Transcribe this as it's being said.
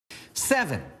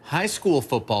7 high school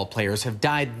football players have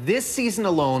died this season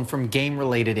alone from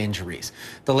game-related injuries.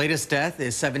 The latest death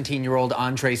is 17-year-old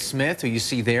Andre Smith, who you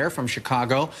see there from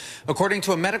Chicago. According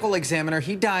to a medical examiner,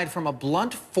 he died from a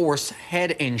blunt force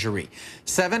head injury.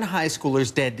 7 high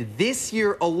schoolers dead this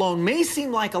year alone may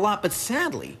seem like a lot, but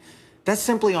sadly, that's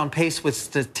simply on pace with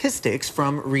statistics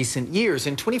from recent years.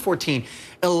 In 2014,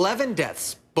 11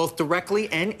 deaths, both directly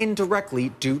and indirectly,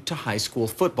 due to high school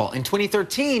football. In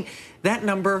 2013, that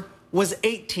number was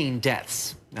 18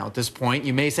 deaths. Now, at this point,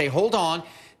 you may say, hold on,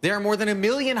 there are more than 1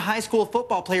 million high school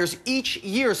football players each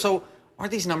year, so are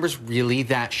these numbers really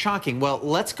that shocking? Well,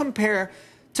 let's compare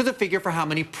to the figure for how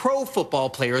many pro football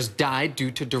players died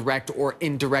due to direct or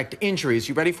indirect injuries.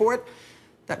 You ready for it?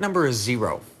 That number is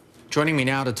 0. Joining me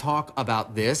now to talk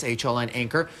about this, HLN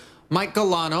anchor Mike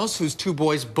Galanos, whose 2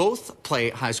 boys both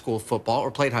played high school football,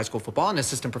 and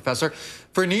assistant professor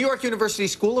for New York University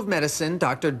School of Medicine,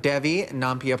 Dr. Devi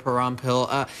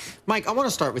Nampiaparampil. Mike, I want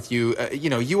to start with you.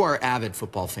 You are an avid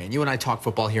football fan. You and I talk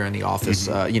football here in the office,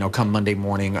 come Monday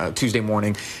morning, Tuesday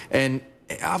morning. And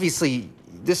obviously,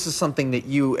 this is something that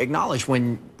you acknowledge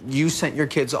when you sent your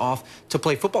kids off to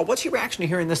play football. What's your reaction to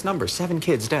hearing this number, 7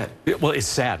 kids dead? Well, it's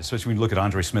sad, especially when you look at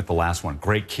Andre Smith, the last one.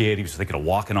 Great kid. He was thinking of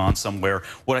walking on somewhere.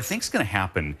 What I think is going to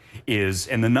happen is,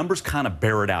 and the numbers kind of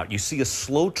bear it out, you see a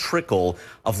slow trickle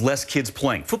of less kids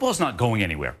playing. Football's not going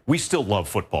anywhere. We still love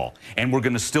football, and we're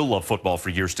going to still love football for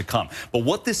years to come. But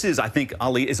what this is, I think,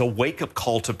 Ali, is a wake-up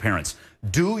call to parents.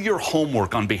 Do your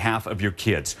homework on behalf of your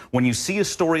kids. When you see a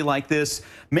story like this,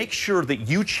 make sure that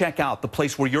you check out the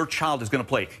place where your child is going to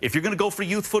play. If you're going to go for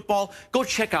youth football, go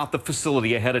check out the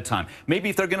facility ahead of time.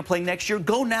 Maybe if they're going to play next year,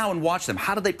 go now and watch them.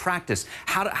 How do they practice?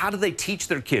 How do they teach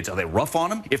their kids? Are they rough on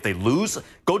them? If they lose,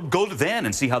 go to then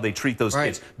and see how they treat those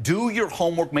kids. Do your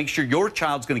homework. Make sure your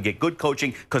child's going to get good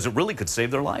coaching, because it really could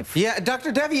save their life. Yeah,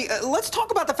 Dr. Devi, let's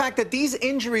talk about the fact that these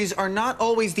injuries are not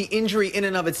always the injury in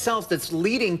and of itself that's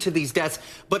leading to these deaths,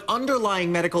 but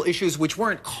underlying medical issues which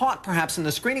weren't caught perhaps in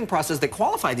the screening process that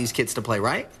qualify these kids to play,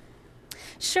 right?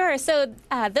 Sure. So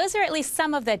those are at least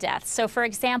some of the deaths. So, for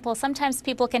example, sometimes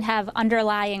people can have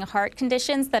underlying heart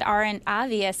conditions that aren't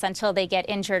obvious until they get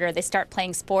injured or they start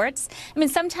playing sports. I mean,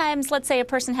 sometimes, let's say a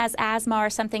person has asthma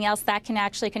or something else, that can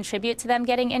actually contribute to them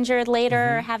getting injured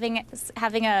later, or having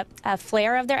a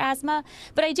flare of their asthma.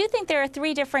 But I do think there are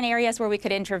 3 different areas where we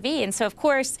could intervene. So, of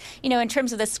course, in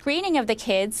terms of the screening of the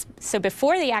kids, so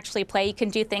before they actually play, you can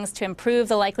do things to improve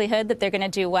the likelihood that they're going to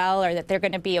do well or that they're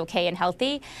going to be okay and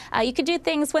healthy. You could do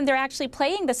things when they're actually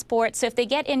playing the sport. So if they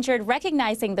get injured,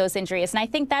 recognizing those injuries. And I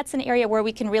think that's an area where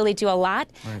we can really do a lot.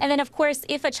 And then, of course,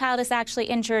 if a child is actually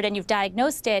injured and you've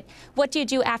diagnosed it, what do you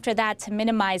do after that to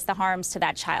minimize the harms to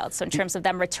that child? So in terms of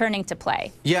them returning to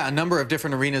play. Yeah, a number of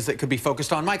different arenas that could be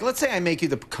focused on. Mike, let's say I make you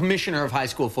the commissioner of high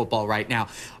school football right now.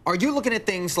 Are you looking at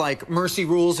things like mercy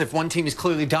rules if one team is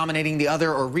clearly dominating the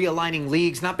other, or realigning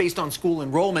leagues, not based on school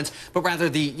enrollments, but rather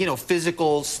the,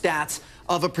 physical stats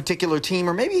of a particular team,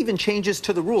 or maybe even changes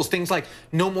to the rules, things like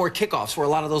no more kickoffs where a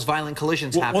lot of those violent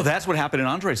collisions happen? Well, that's what happened in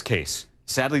Andre's case,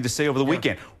 sadly to say, over the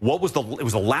weekend. It was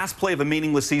the last play of a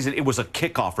meaningless season. It was a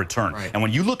kickoff return. And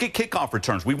when you look at kickoff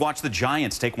returns, we watched the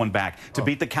Giants take one back to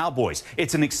beat the Cowboys.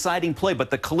 It's an exciting play, but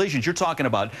the collisions, you're talking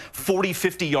about 40,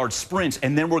 50-yard sprints,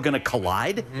 and then we're going to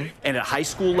collide. And at high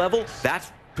school level,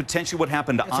 that's potentially what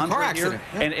happened to Andre here.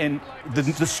 And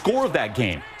the score of that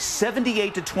game,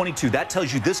 78-22, that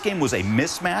tells you this game was a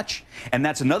mismatch. And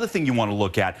that's another thing you want to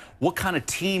look at. What kind of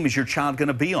team is your child going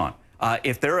to be on?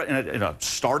 If they're in a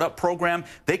startup program,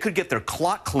 they could get their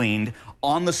clock cleaned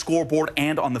on the scoreboard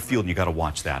and on the field, and you got to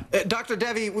watch that. Dr.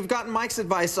 Devi, we've gotten Mike's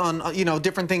advice on,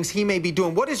 different things he may be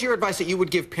doing. What is your advice that you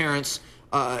would give parents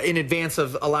in advance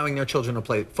of allowing their children to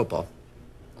play football?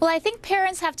 Well, I think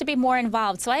parents have to be more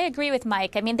involved. So I agree with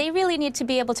Mike. I mean, they really need to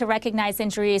be able to recognize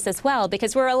injuries as well,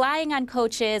 because we're relying on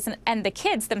coaches and the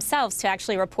kids themselves to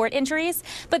actually report injuries,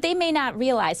 but they may not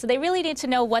realize. So they really need to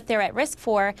know what they're at risk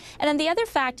for. And then the other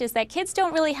fact is that kids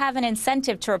don't really have an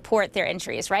incentive to report their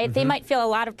injuries, right? They might feel a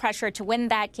lot of pressure to win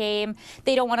that game.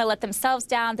 They don't want to let themselves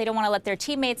down. They don't want to let their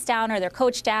teammates down or their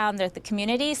coach down or the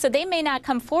community. So they may not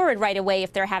come forward right away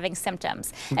if they're having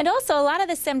symptoms. And also, a lot of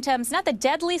the symptoms, not the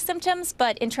deadly symptoms,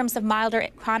 but in terms of milder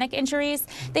chronic injuries,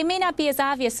 they may not be as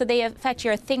obvious, so they affect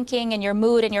your thinking and your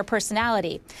mood and your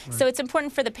personality. So it's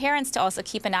important for the parents to also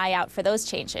keep an eye out for those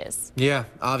changes. Yeah,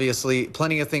 obviously,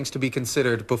 plenty of things to be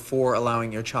considered before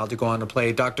allowing your child to go on to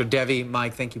play. Dr. Devi,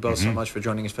 Mike, thank you both so much for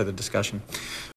joining us for the discussion.